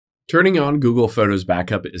Turning on Google Photos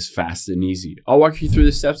Backup is fast and easy. I'll walk you through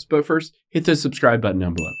the steps, but first, hit the subscribe button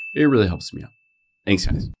down below. It really helps me out. Thanks,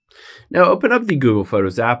 guys. Now, open up the Google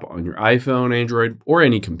Photos app on your iPhone, Android, or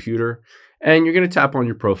any computer, and you're going to tap on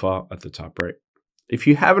your profile at the top right. If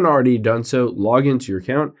you haven't already done so, log into your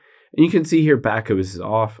account, and you can see here backup is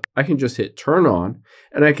off. I can just hit turn on,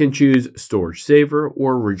 and I can choose storage saver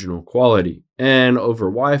or original quality, and over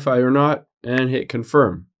Wi-Fi or not, and hit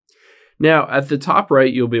confirm. Now, at the top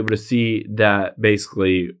right, you'll be able to see that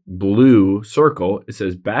basically blue circle. It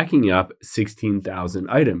says backing up 16,000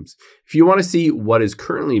 items. If you want to see what is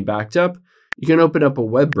currently backed up, you can open up a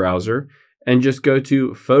web browser and just go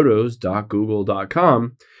to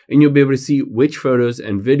photos.google.com, and you'll be able to see which photos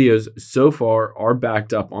and videos so far are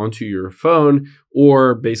backed up onto your phone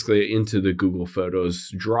or basically into the Google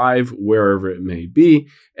Photos Drive, wherever it may be.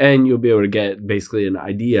 And you'll be able to get basically an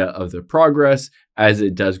idea of the progress as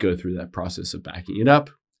it does go through that process of backing it up,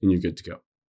 and you're good to go.